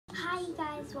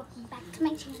guys, welcome back to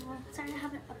my channel. Sorry I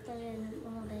haven't uploaded in a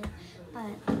little bit,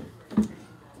 but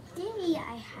today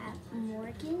I have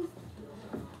Morgan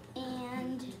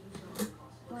and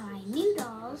my new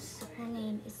dolls. Her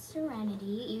name is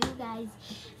Serenity. You guys,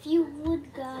 if you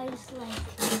would guys like,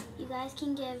 you guys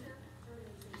can give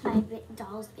my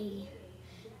dolls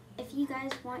if you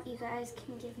guys want, you guys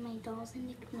can give my dolls a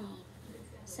nickname.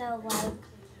 So like,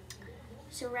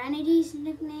 Serenity's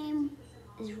nickname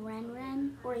is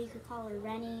Ren, or you could call her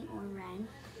Rennie or Ren,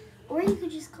 or you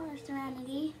could just call her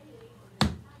Serenity.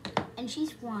 And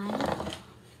she's one,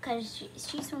 because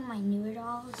she's one of my newer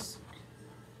dolls.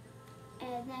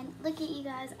 And then look at you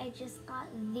guys, I just got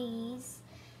these.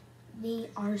 They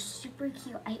are super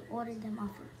cute. I ordered them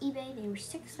off of eBay. They were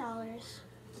 $6,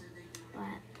 but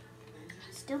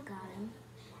I still got them.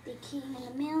 They came in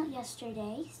the mail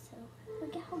yesterday, so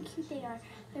look at how cute they are.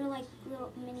 They're like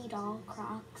little mini doll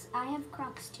Crocs. I have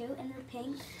Crocs too, and they're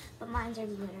pink, but mine's are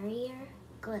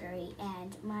glittery,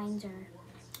 and mine's are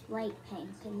light pink,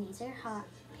 and these are hot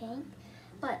pink.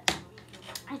 But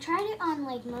I tried it on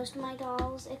like most of my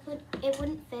dolls. It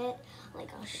wouldn't fit. Like,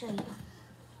 I'll show you.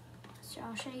 So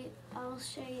I'll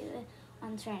show you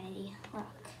on Serenity. Look,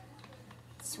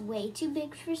 it's way too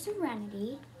big for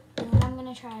Serenity, and then I'm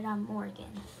gonna try it on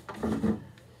Morgan.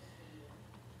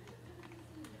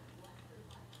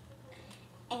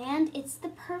 And it's the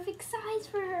perfect size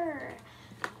for her.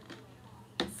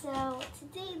 So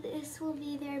today this will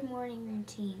be their morning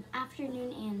routine,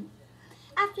 afternoon and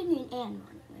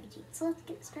morning routine. So let's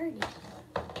get started.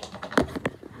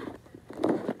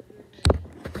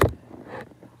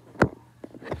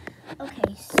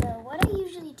 Okay, so what I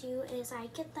usually do is I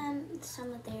get them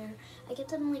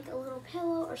like a little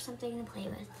pillow or something to play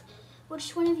with.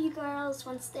 Which one of you girls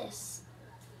wants this?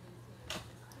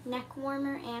 Neck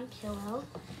warmer and pillow.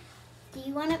 Do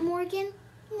you want it, Morgan?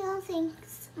 No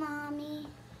thanks, Mommy.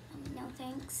 No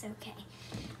thanks? Okay.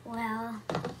 Well,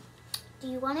 do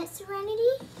you want it,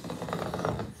 Serenity?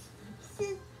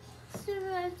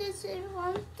 Serenity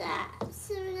wants that.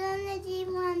 Serenity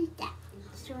wants that.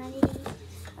 Serenity,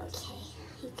 okay.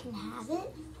 You can have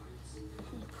it.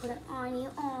 Let me put it on you.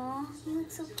 Aw, you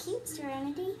look so cute,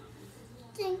 Serenity.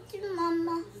 Thank you,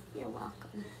 Mama. You're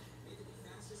welcome.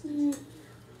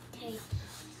 Okay,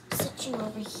 switching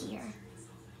over here.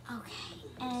 Okay,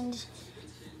 and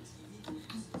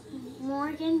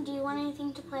Morgan, do you want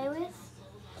anything to play with?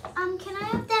 Can I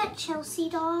have that Chelsea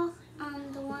doll?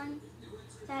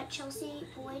 That Chelsea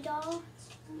boy doll?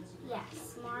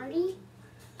 Yes, Marty?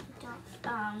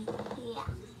 Yeah.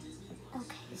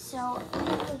 Okay, so I'm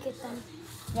gonna go get them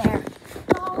their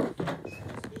doll.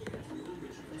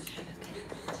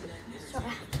 So I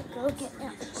have to go get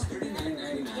them.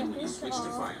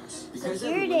 So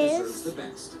here it is.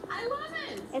 I love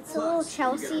it. It's a little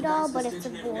Chelsea doll, but it's a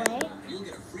boy. You'll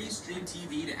get a free stream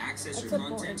TV to access It's your a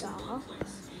boy content. doll.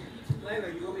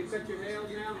 Layla, you want me to cut your nails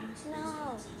now?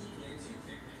 No.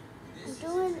 I'm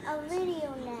doing a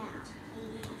video now.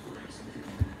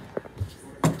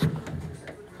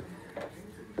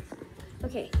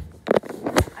 Okay.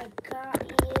 I got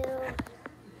you.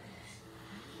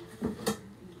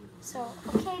 So,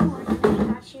 okay, Morgan, I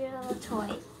got you a little toy.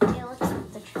 Okay, let's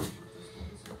put the tray.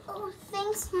 Oh,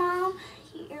 thanks, Mom.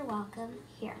 You're welcome.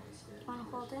 Here. You want to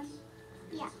hold him?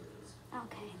 Yeah.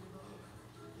 Okay.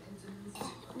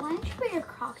 Why don't you put your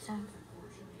Crocs on?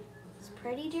 It's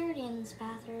pretty dirty in this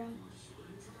bathroom.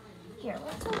 Here,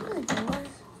 let's open the door.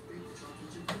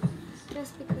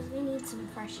 Just because we need some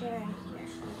fresh air in here.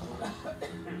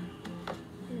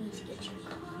 You need to get your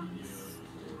Crocs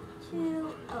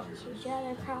too. Oh, here's your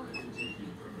other Croc.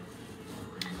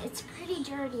 It's pretty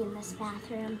dirty in this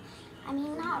bathroom. I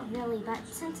mean, not really, but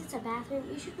since it's a bathroom,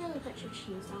 you should really put your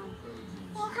shoes on.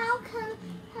 Well, how come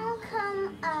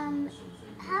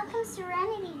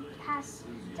Serenity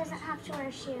doesn't have to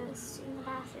wear shoes in the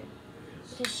bathroom?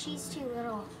 Because she's too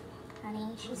little,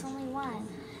 honey. She's only one.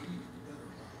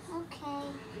 Okay.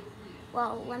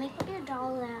 Well, let me put your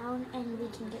doll down and we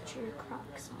can get your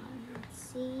Crocs on. Let's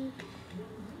see.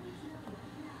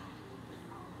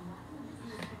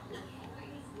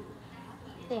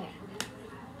 There.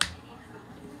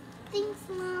 Thanks,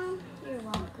 Mom. You're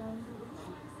welcome.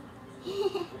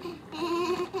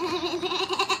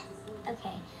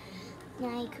 Okay.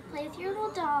 Now you can play with your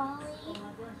little dolly.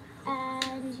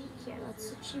 And here, let's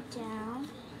switch you down.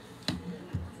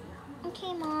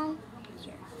 Okay, Mom.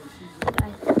 Here.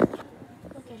 Guys,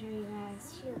 look at her, you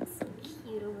guys. She looks so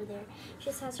cute over there. She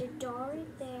just has her doll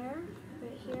right there,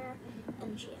 right here,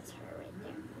 and she has her right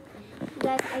there. You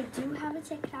guys, I do have a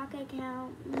TikTok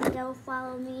account. Go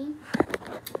follow me.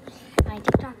 My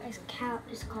TikTok account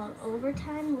is called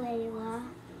Overtime Layla.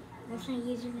 That's my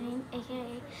username,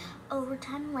 aka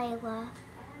Overtime Layla.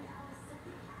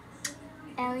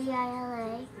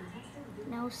 Leila,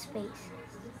 no spaces.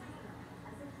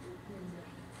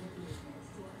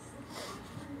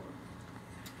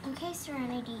 Okay,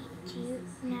 Serenity,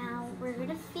 now we're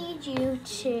gonna feed you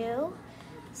too.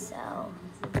 So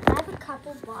I have a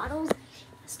couple bottles.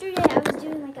 Yesterday I was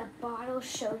doing like a bottle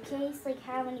showcase, like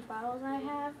how many bottles I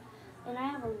have, and I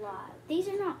have a lot. These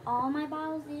are not all my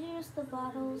bottles, these are just the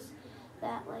bottles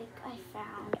that like I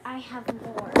found. I have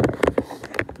more.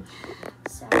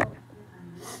 So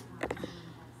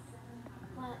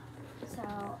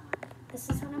this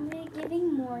is what I'm gonna be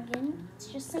giving Morgan. It's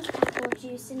just some apple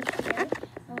juice in here,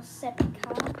 a little sippy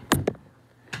cup.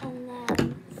 And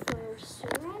then for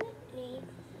Serenity,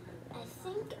 I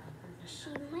think she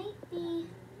might be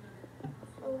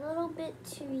a little bit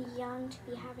too young to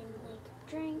be having like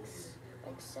drinks,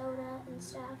 like soda and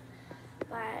stuff.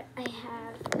 But I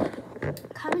have,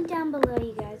 comment down below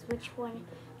you guys, which one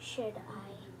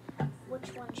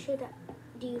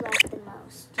do you like the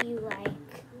most? Do you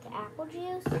like the apple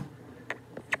juice,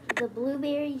 the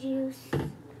blueberry juice,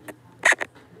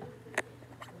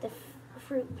 the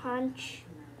fruit punch,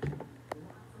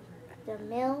 the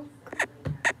milk,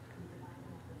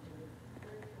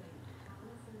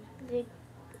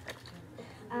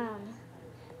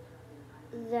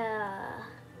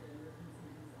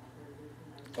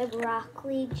 the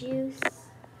broccoli juice,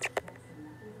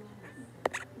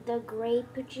 the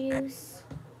grape juice,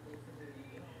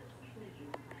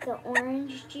 the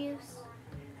orange juice,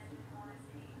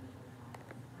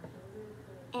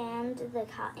 and the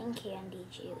cotton candy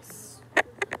juice.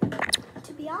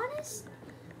 To be honest,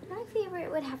 my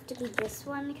favorite would have to be this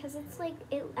one because it's like,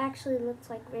 it actually looks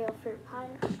like real fruit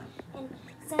punch. And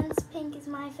since pink is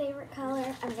my favorite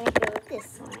color, I'm gonna go with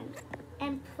this one.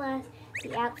 And plus,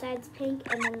 the outside's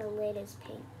pink and then the lid is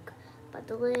pink. But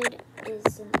the lid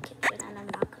is in the kitchen and I'm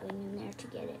not going in there to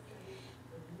get it.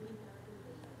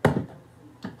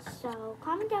 So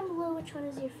comment down below which one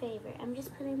is your favorite. I'm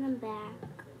just putting them back.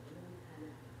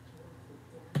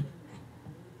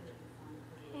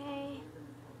 Okay.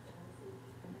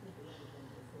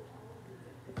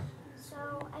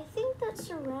 So I think that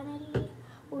Serenity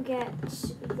will get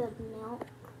the milk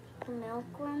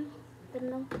one.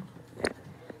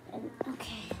 And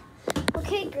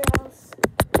okay, girls.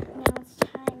 Now it's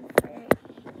time for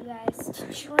you guys to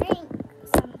drink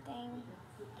something.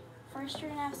 First, we're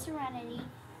gonna have Serenity.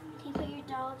 Can you put your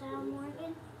doll down,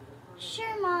 Morgan?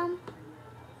 Sure, Mom.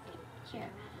 Here,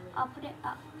 I'll put it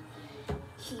up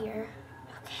here.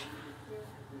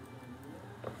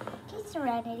 Okay,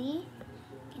 Serenity.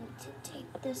 You can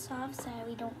take this off so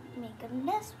we don't make a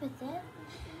mess with it.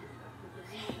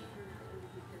 Okay.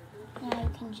 Now you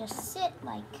can just sit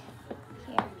like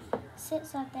here. Sit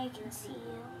so that they can see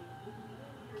you.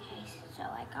 Okay, so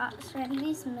I got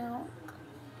Serenity's milk.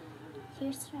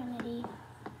 Here's Serenity.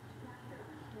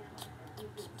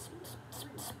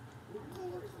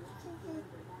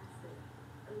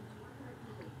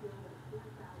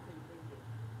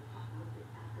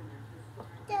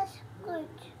 That's good.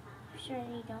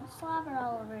 Serenity, don't slobber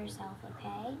all over yourself,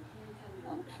 okay?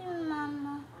 Okay,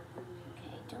 Mama.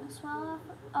 Okay, don't swallow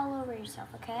all over yourself,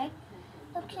 okay?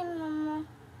 Okay, Mama.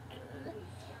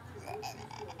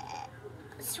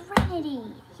 Serenity,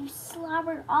 you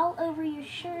slobbered all over your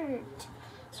shirt.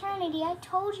 Serenity, I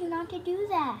told you not to do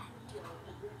that.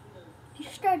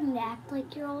 You're starting to act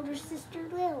like your older sister,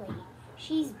 Lily.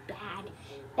 She's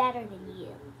better than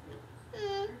you.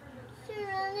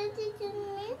 Serenity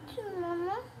didn't mean to,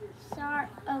 Mama. Sorry,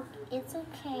 oh, it's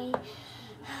okay.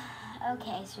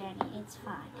 Okay, Serenity, it's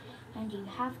fine. Now, do you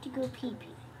have to go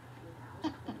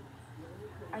pee-pee?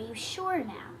 Are you sure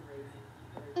now?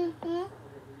 Mm-hmm.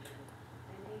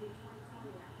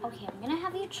 Okay, I'm gonna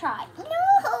have you try.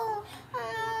 No, I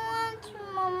don't want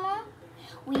to, Mama.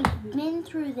 We've been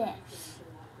through this.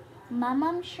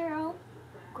 Mama Cheryl,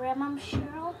 Grandma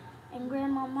Cheryl, and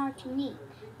Grandma Martinique.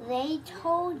 They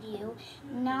told you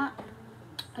not,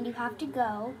 when you have to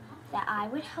go, that I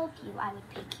would help you. I would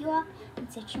pick you up and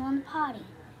sit you on the potty,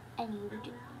 and you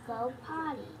would go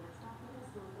potty.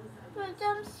 But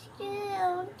I'm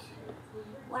scared.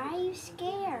 Why are you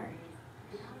scared?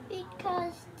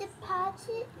 Because the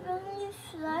potty, when you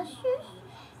flush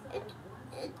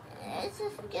it's a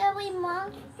scary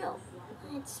monster.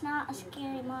 It's not a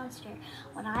scary monster.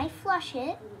 When I flush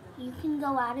it, you can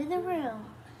go out of the room.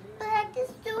 But I can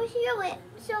still hear it,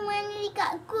 so when we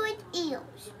got good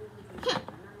ears.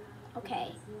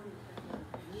 Okay.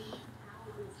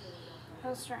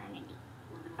 Oh, Serenity,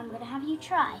 I'm gonna have you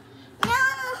try. No,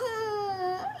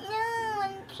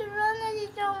 and Serenity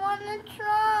don't want to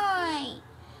try.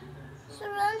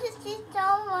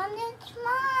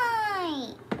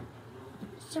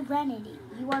 Serenity,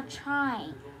 you are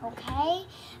trying, okay?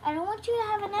 I don't want you to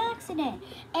have an accident.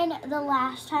 And the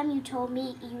last time you told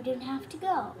me you didn't have to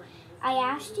go. I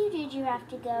asked you, did you have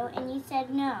to go? And you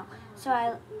said no.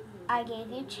 So I gave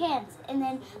you a chance. And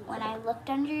then when I looked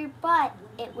under your butt,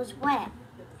 it was wet.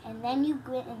 And then you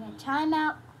went in a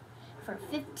timeout for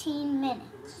 15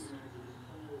 minutes.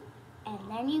 And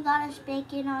then you got a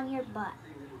spanking on your butt.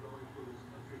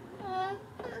 I'm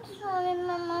sorry,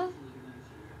 Mama.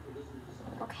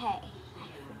 Okay, I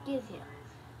forgive you.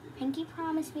 Pinky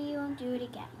promised me you won't do it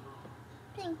again.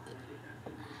 Pinky.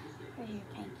 Where's your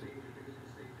pinky?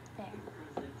 There.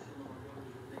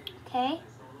 Okay?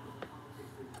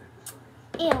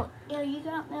 Ew, you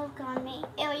got milk on me.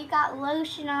 Ew, you got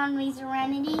lotion on me,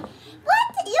 Serenity.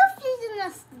 What? You're using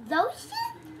this lotion?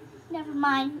 Never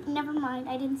mind.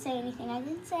 I didn't say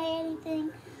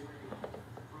anything.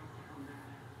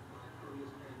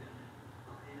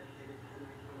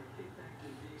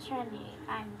 Serenity,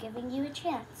 I'm giving you a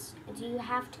chance. Do you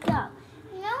have to go?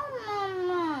 No,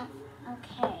 Mama.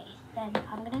 Okay, then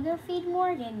I'm gonna go feed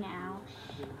Morgan now.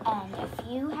 And if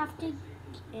you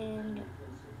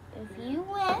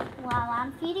win while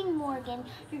I'm feeding Morgan,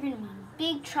 you're gonna be in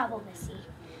big trouble, Missy.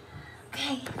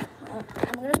 Okay, well,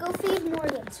 I'm gonna go feed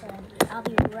Morgan, Serenity. I'll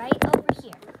be right over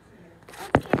here.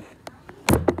 Okay.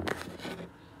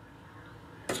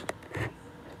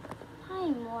 Hi,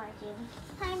 Morgan.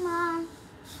 Hi, Mom.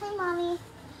 Hi, Mommy.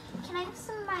 Can I have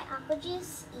some of my apple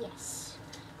juice? Yes.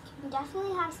 You can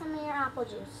definitely have some of your apple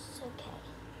juice. Okay.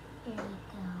 Here you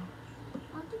go. I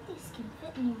don't think this can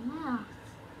fit in your mouth.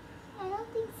 I don't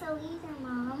think so either,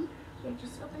 Mom. Here,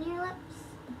 just open your lips.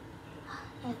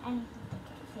 And anything that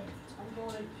can fit. I'm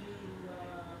going to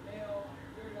mail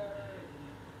your letter.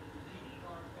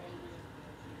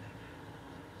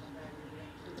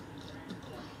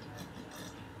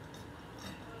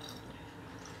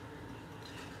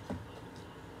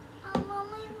 On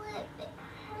my lip, it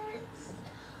hurts.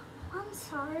 I'm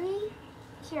sorry.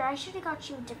 Here, I should have got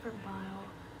you a different bottle.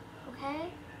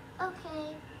 Okay?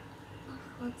 Okay.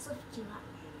 Let's lift you up.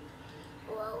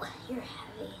 Whoa, you're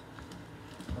heavy.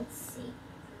 Let's see.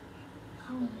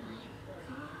 Oh my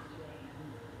God.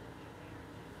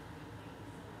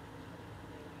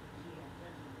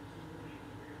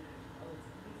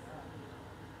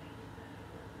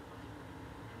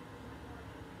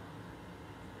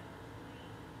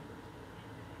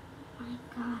 My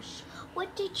gosh,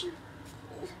 what did you...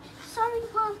 Sorry,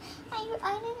 Mom,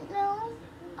 I didn't know.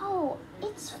 Oh,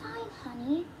 it's fine,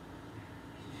 honey.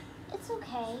 It's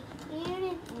okay. You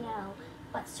didn't know.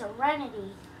 But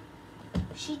Serenity,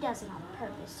 she does it on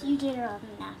purpose. You did it on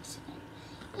an accident.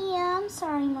 Yeah, I'm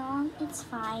sorry, Mom. It's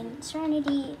fine.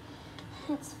 Serenity,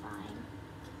 it's fine.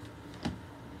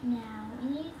 Now, we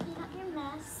need to clean up your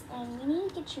mess, and we need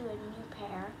to get you a new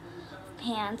pair of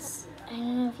pants. I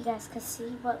don't know if you guys can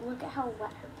see, but look at how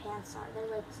wet her pants are.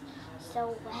 They're like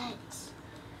so wet.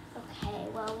 Okay,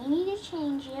 well, we need to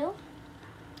change you.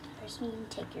 First, we need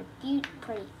to take your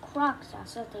pretty Crocs off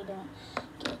so that they don't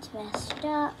get messed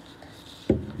up.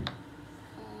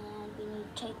 And we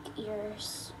need to take your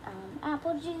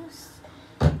apple juice,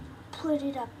 put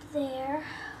it up there.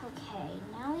 Okay,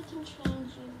 now we can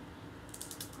change you.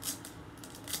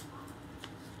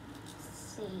 Let's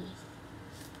see.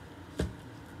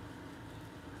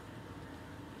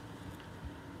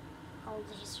 Oh,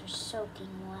 these are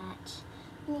soaking wet.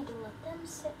 We need to let them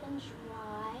sit and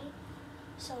dry.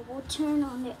 So we'll turn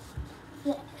on the air.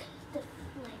 We'll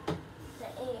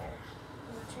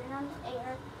turn on the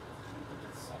air. It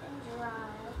can sit and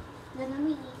dry. Then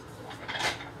we need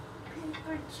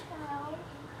paper towel.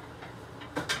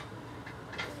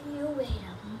 You wait a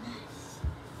minute.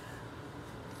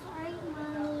 Sorry,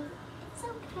 Mommy. It's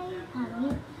okay,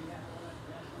 honey.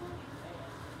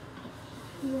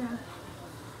 Yeah.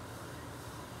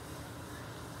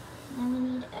 Then we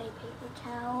need a paper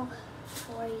towel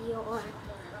for your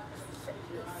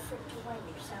to wipe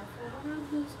yourself. We don't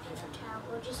use paper towel.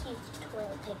 We'll just use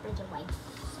toilet paper to wipe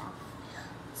yourself.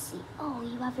 Let's see. Oh,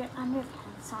 you have your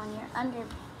underpants on.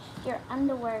 Your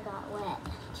underwear got wet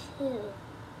too.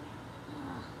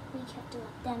 We have to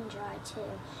let them dry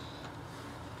too.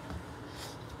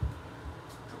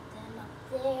 Put them up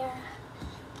there.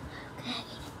 Okay.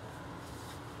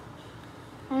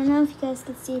 I don't know if you guys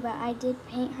can see, but I did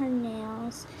paint her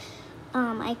nails.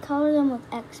 I colored them with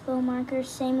Expo markers.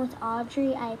 Same with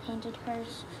Audrey. I painted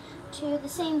hers to the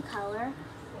same color.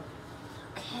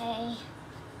 Okay.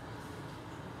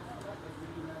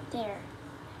 There.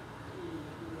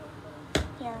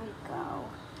 There we go.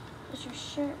 Is your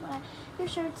shirt wet? Your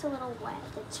shirt's a little wet,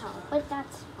 that's all, but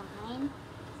that's fine.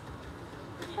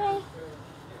 Okay.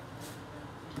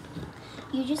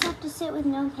 You just have to sit with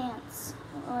no pants.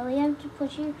 Or you have to pull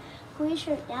your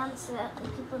shirt down so that the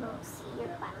people don't see your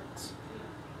butt.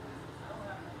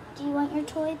 Do you want your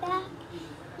toy back?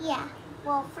 Yeah.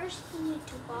 Well, first you need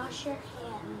to wash your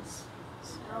hands.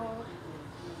 So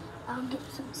I'll get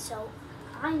some soap.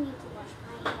 I need to wash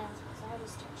my hands because I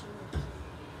was touching the key.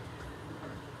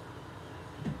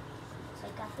 So I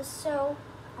got the soap.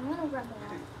 I'm gonna rub it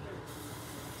out.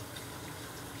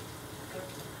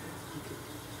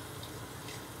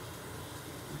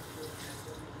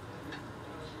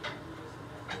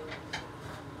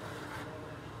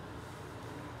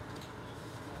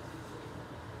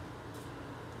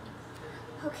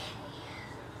 Okay.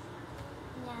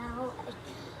 Now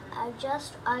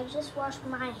I just washed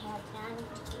my hands. Now I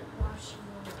need to keep washing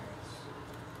yours.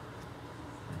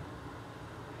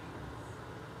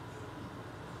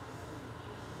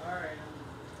 All right.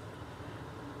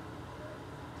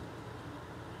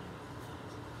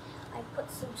 I put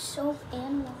some soap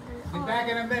and water Be on. back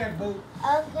in a minute, boo.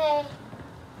 Okay. I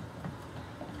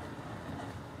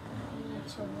need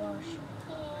to wash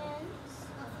your hands.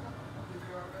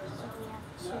 So we have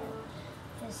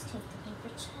to just take the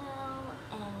paper towel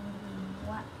and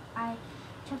I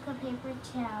took a paper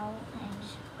towel and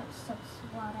put some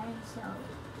water and soap.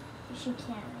 You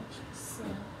can't reach the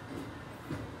sink.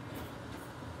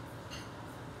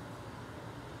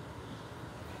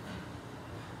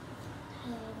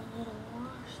 Okay, we need to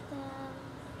wash them.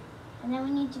 And then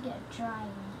we need to get a dry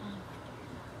one after.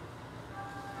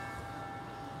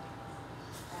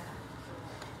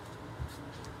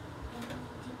 And we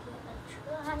need to get a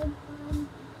dry one,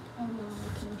 and then we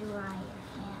can dry your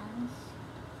hands.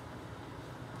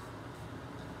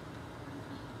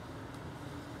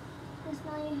 You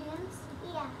smell your hands?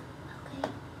 Yeah. Okay.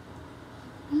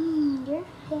 Your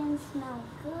hands smell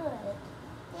good.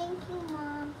 Thank you,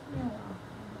 Mom. You're welcome.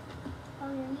 Oh,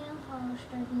 your nail polish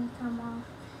starting to come off.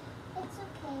 It's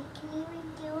okay. Can you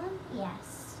redo them? Yes.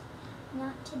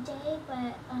 Not today,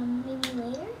 but maybe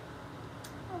later?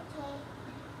 Okay.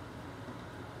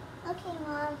 Okay,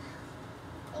 Mom.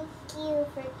 Thank you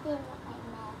for cleaning up my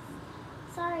mess.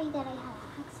 Sorry that I had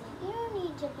an accident. You don't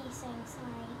need to be saying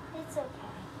sorry. It's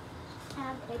okay.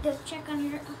 I'm gonna go check on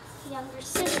your younger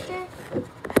sister.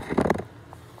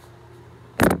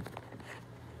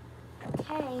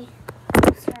 Okay.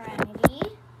 Serenity,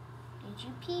 did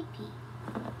you pee-pee?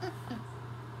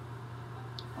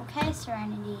 Okay,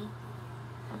 Serenity.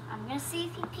 I'm gonna see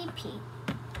if you pee-pee.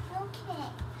 Okay.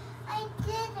 I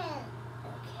didn't.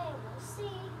 Okay, we'll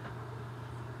see.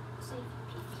 See if you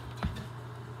pee-pee.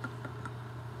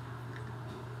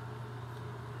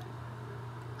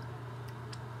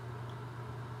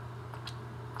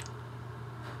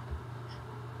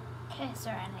 Okay,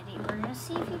 Serenity, we're gonna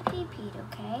see if you pee-peed,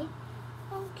 okay?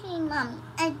 Okay, Mommy,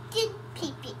 I did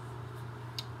pee-pee.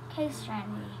 Okay,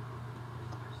 Serenity.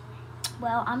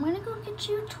 Well, I'm gonna go get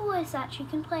you toys that you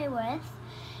can play with.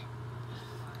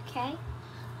 Okay?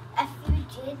 If you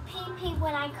did pee-pee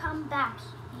when I come back,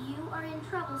 you are in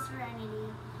trouble,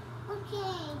 Serenity.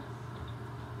 Okay.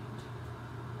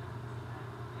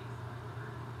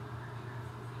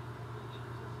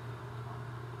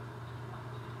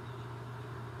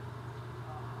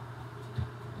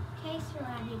 Okay,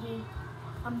 Serenity.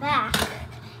 I'm back.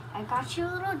 I got you a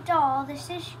little doll. This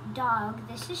is Dog.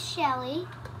 This is Shelly,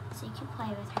 so you can play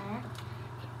with her.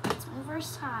 Let's move her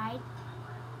aside.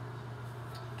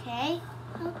 Okay?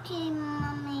 Okay,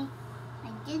 Mommy. I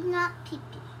did not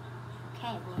pee-pee.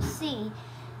 Okay, we'll see.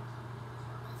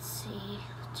 Let's see.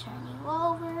 Turn you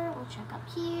over. We'll check up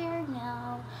here.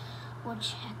 No. We'll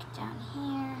check down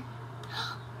here.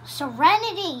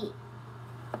 Serenity!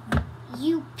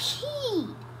 You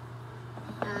peed!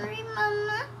 Sorry,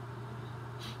 Mama.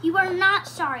 You are not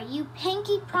sorry. You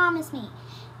pinky promised me.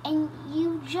 And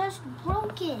you just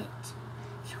broke it.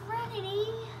 Serenity.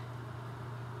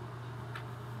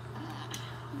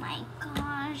 Oh my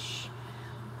gosh.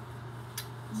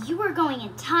 You are going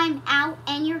in time out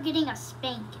and you're getting a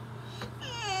spanking.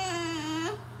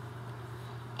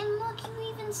 And look,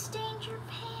 you even stained your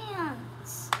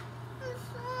pants. I'm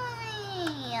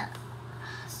sorry.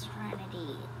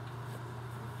 Serenity.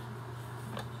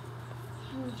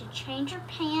 You need to change your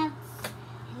pants.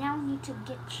 And now we need to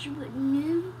get you a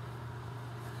new.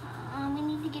 We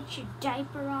need to get your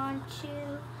diaper on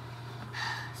too.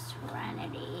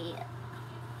 Serenity.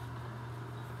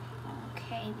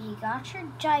 Okay, we got your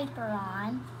diaper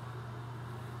on.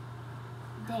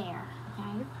 There.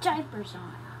 Now your diaper's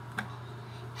on.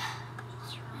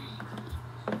 Serenity.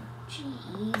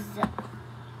 Jeez.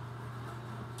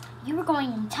 You were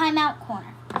going in timeout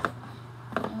corner.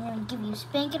 I'm gonna give you a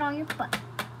spanking on your butt.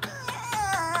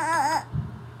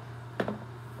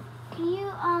 Can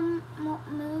you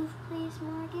move, please,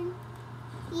 Morgan?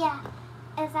 Yeah.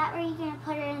 Is that where you're gonna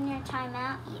put her in your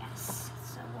timeout? Yes.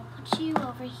 So we'll put you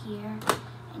over here,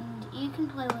 and you can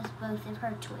play with both of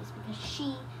her toys because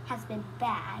she has been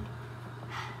bad.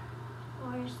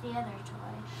 Where's the other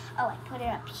toy? Oh, I put it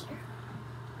up here.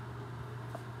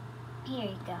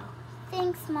 Here you go.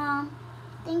 Thanks, Mom.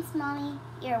 Thanks, Mommy.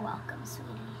 You're welcome,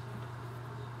 sweetie.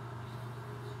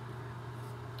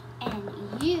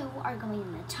 And you are going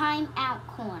in the timeout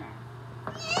corner.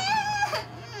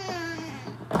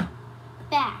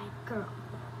 Bad girl.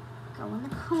 Go in the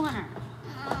corner.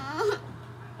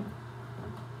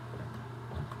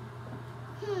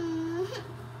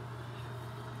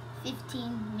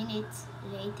 15 minutes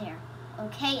later.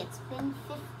 Okay, it's been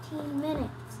 15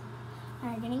 minutes.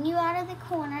 Now we're getting you out of the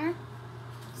corner.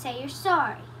 Say you're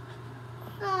sorry.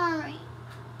 Sorry.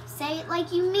 Say it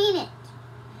like you mean it.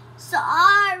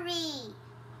 Sorry.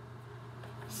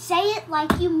 Say it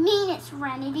like you mean it,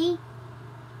 Serenity.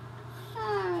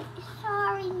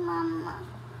 Sorry, Mama.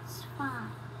 It's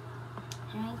fine.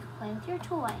 Now you can play with your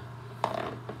toy.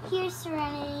 Here's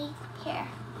Serenity. Here.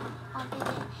 I'll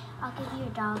give you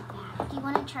your dog back. Do you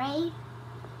want to trade?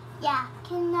 Yeah.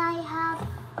 Can I have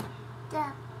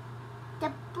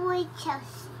the boy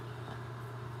Chelsea?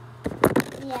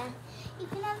 Yeah. You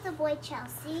can have the boy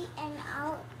Chelsea, and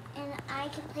I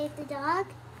can play with the dog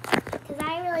because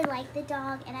I really like the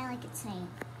dog and I like its name.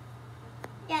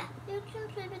 Yeah, you can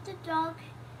play with the dog,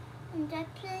 and I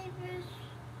play with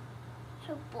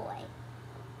the boy.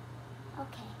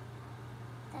 Okay.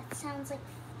 That sounds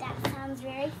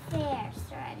very fair,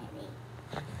 Serenity.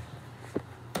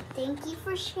 Thank you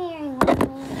for sharing with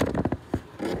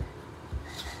me.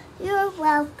 You're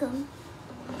welcome.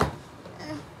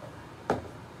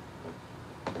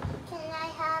 Can I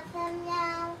have him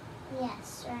now?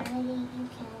 Yes, Serenity, you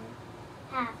can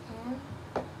have him.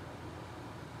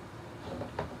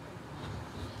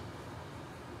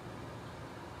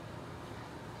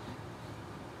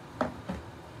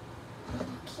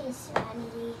 Okay,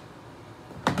 Serenity.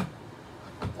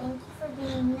 Thank you for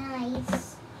being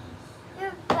nice.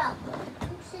 You're welcome.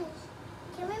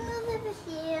 Can we move over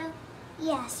here?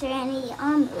 Yeah, Serenity,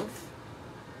 I'll move.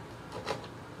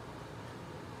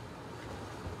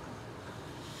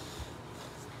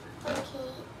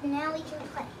 Okay, now we can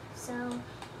play. So,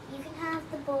 you can have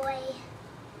the boy.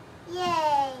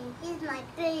 Yay, he's my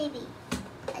baby.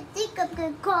 I think I'm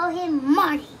going to call him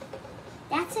Marty.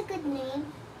 That's a good name.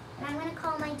 And I'm going to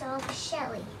call my dog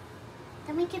Shelly.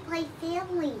 Then we can play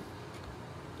family.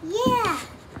 Yeah.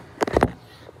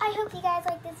 I hope you guys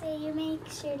like this video. Make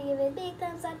sure to give it a big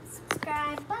thumbs up and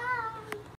subscribe. Bye.